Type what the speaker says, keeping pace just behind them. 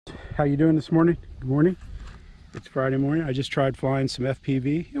how you doing this morning? Good morning. It's Friday morning. I just tried flying some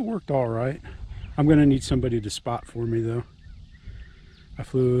FPV. It worked all right. I'm gonna need somebody to spot for me though. I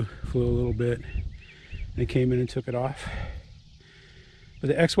flew a little bit and came in and took it off. But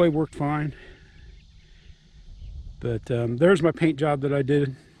the X-Wave worked fine. But there's my paint job that I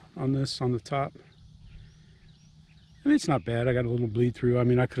did on this on the top. I mean, it's not bad. I got a little bleed through. I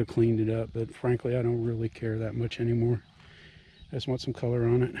mean, I could have cleaned it up, but frankly, I don't really care that much anymore. I just want some color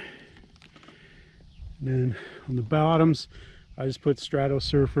on it. And then on the bottoms, I just put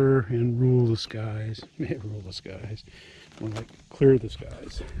Stratosurfer and rule the skies. Rule the skies. More like clear the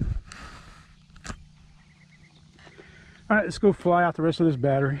skies. Alright, let's go fly out the rest of this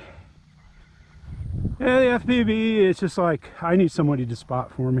battery. Yeah, the FPV, it's just like, I need somebody to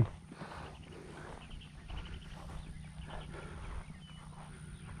spot for me.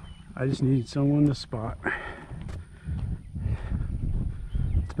 I just need someone to spot.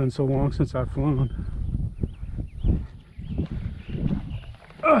 It's been so long since I've flown.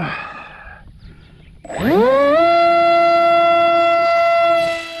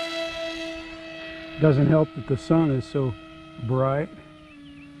 Doesn't help that the sun is so bright.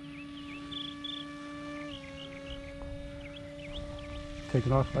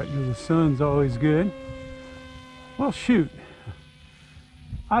 Taking off right near the sun's always good. Well, shoot.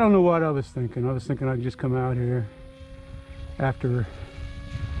 I don't know what I was thinking. I was thinking I'd just come out here after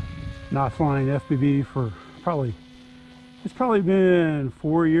not flying FPV for it's probably been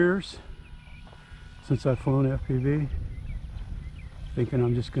 4 years since I've flown FPV. Thinking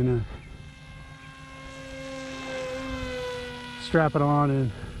I'm just gonna strap it on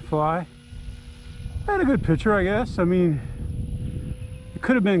and fly. I had a good picture, I guess. I mean, it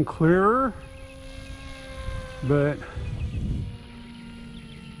could have been clearer, but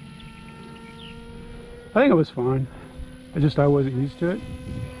I think it was fine. I wasn't used to it.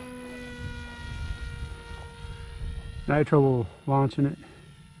 And I had trouble launching it.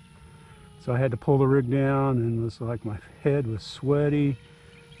 So I had to pull the rig down, and it was like my head was sweaty.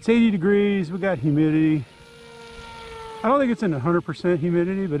 It's 80 degrees, we got humidity. I don't think it's in 100%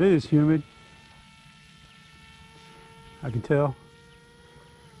 humidity, but it is humid. I can tell.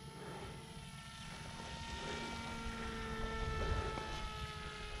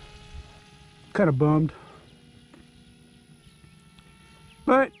 Kind of bummed.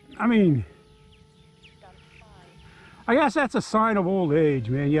 But, I mean, I guess that's a sign of old age,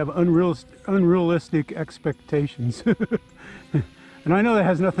 man. You have unrealistic expectations. And I know that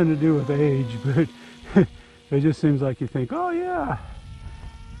has nothing to do with age, but it just seems like you think, oh yeah,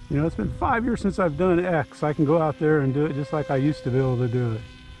 you know, it's been 5 years since I've done X. I can go out there and do it just like I used to be able to do it.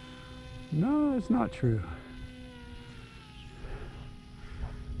 No, it's not true.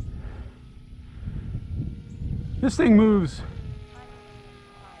 This thing moves.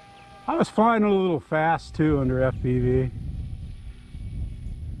 I was flying a little fast too under FPV.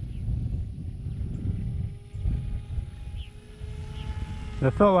 I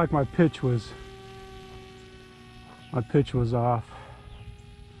felt like my pitch was off.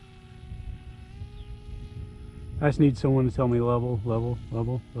 I just need someone to tell me level, level,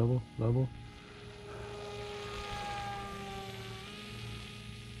 level, level, level.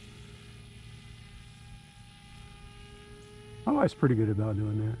 My wife's pretty good about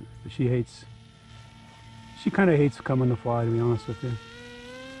doing that, but she kind of hates coming to fly, to be honest with you.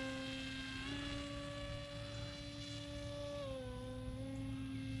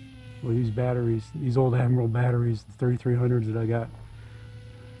 Well, these batteries, these old Admiral batteries, the 3300s that I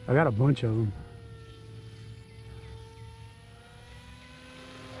got a bunch of them.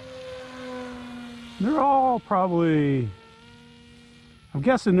 They're all probably, I'm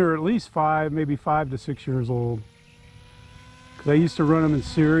guessing they're at least maybe 5 to 6 years old. I used to run them in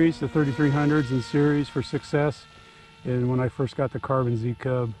series, the 3300s in series for success, and when I first got the Carbon Z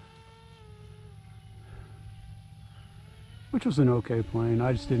Cub, which was an okay plane.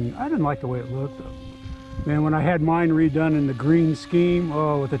 I didn't like the way it looked though. Man, when I had mine redone in the green scheme,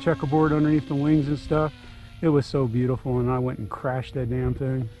 oh, with the checkerboard underneath the wings and stuff, it was so beautiful, and I went and crashed that damn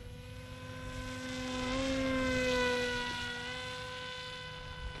thing.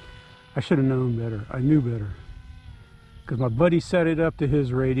 I should have known better. I knew better. Because my buddy set it up to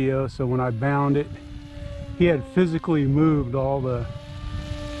his radio, so when I bound it, he had physically moved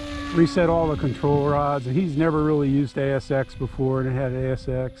reset all the control rods, and he's never really used ASX before, and it had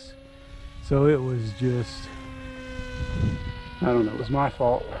ASX, so it was just, I don't know, it was my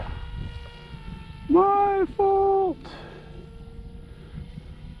fault. My fault!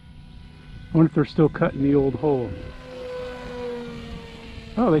 I wonder if they're still cutting the old hole.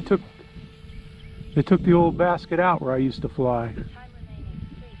 Oh, they took the old basket out where I used to fly.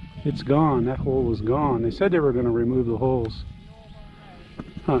 It's gone. That hole was gone. They said they were going to remove the holes.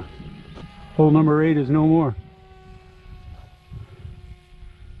 Huh. Hole number 8 is no more.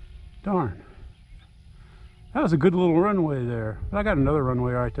 Darn. That was a good little runway there. But I got another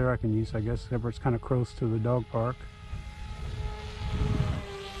runway right there I can use, I guess, except it's kind of close to the dog park.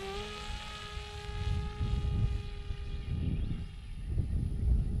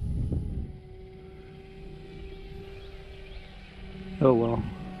 Oh well.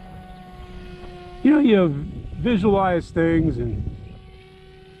 You know, you visualize things and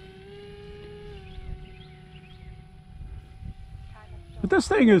but this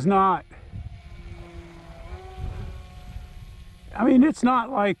thing is not, I mean, it's not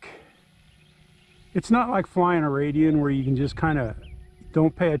like flying a Radian where you can just kind of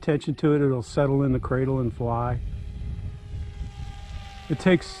don't pay attention to it, it'll settle in the cradle and fly. It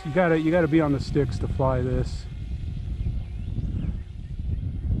takes, you gotta be on the sticks to fly this.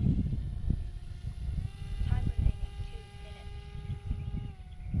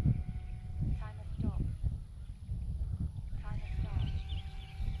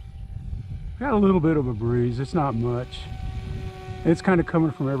 Got a little bit of a breeze, it's not much. It's kind of coming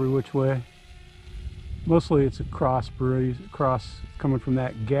from every which way. Mostly it's a cross breeze, coming from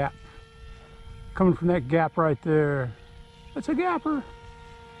that gap. Coming from that gap right there. It's a gapper.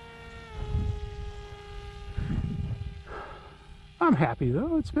 I'm happy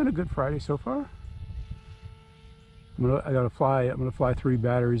though, it's been a good Friday so far. I'm gonna fly 3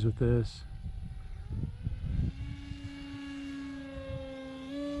 batteries with this.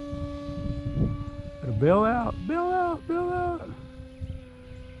 Bail out, bail out, bail out.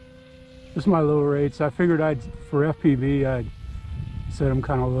 This is my low rates. I figured for FPV, I'd set them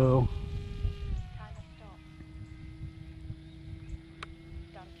kind of low.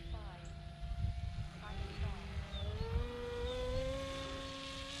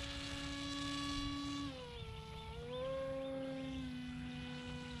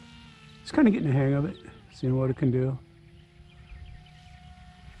 Just kind of getting the hang of it, seeing what it can do.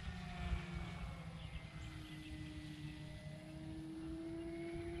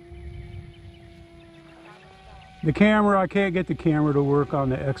 The camera, I can't get the camera to work on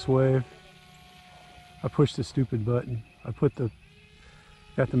the X-Wave. I pushed the stupid button. I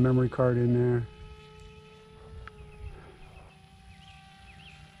got the memory card in there.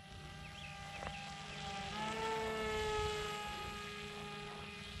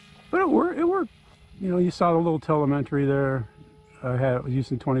 But it worked. You know, you saw the little telemetry there. I was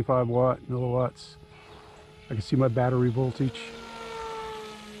using 25 milliwatts. I can see my battery voltage.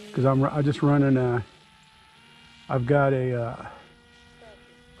 Because I'm just running I've got I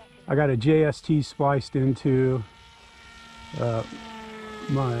got a JST spliced into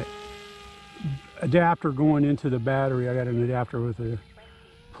my adapter going into the battery. I got an adapter with a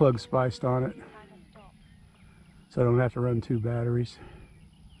plug spliced on it, so I don't have to run 2 batteries.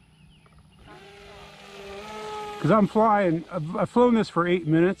 Because I'm flying, I've flown this for 8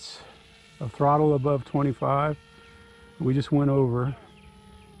 minutes, a throttle above 25. We just went over,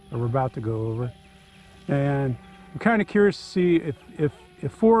 or we're about to go over, and I'm kind of curious to see if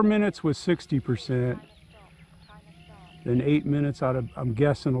 4 minutes was 60%, then 8 minutes I'm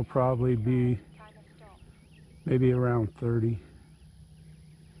guessing will probably be maybe around 30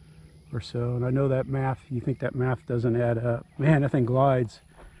 or so. And I know that math, you think that math doesn't add up. Man, that thing glides.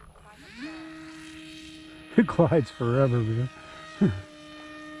 It glides forever, man.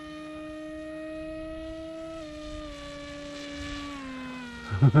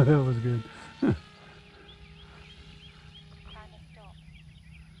 That was good.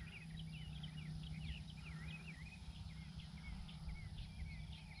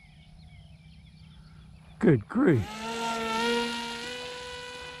 Good grief.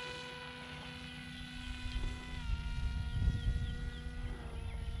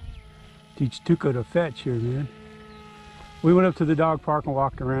 Teach Tuco to fetch here, man. We went up to the dog park and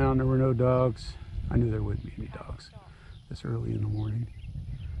walked around. There were no dogs. I knew there wouldn't be any dogs this early in the morning.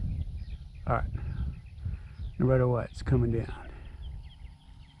 All right. No matter what, it's coming down.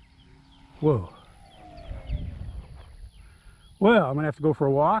 Whoa. Well, I'm gonna have to go for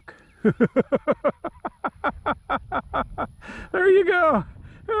a walk. There you go.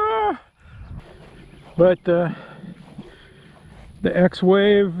 But the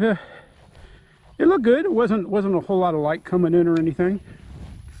X-Wave, it looked good. It wasn't a whole lot of light coming in or anything.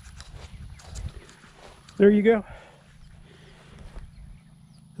 There you go.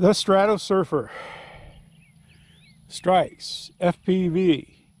 The Stratosurfer. Strix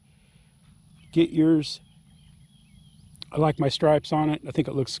FPV. Get yours. I like my stripes on it. I think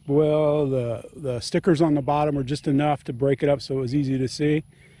it looks well. The stickers on the bottom are just enough to break it up so it was easy to see.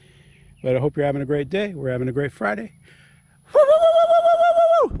 But I hope you're having a great day. We're having a great Friday. Woo, woo, woo, woo,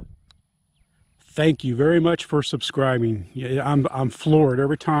 woo, woo, woo. Thank you very much for subscribing. Yeah, I'm floored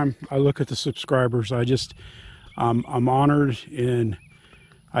every time I look at the subscribers. I'm honored, and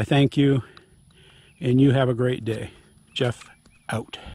I thank you. And you have a great day. Jeff out.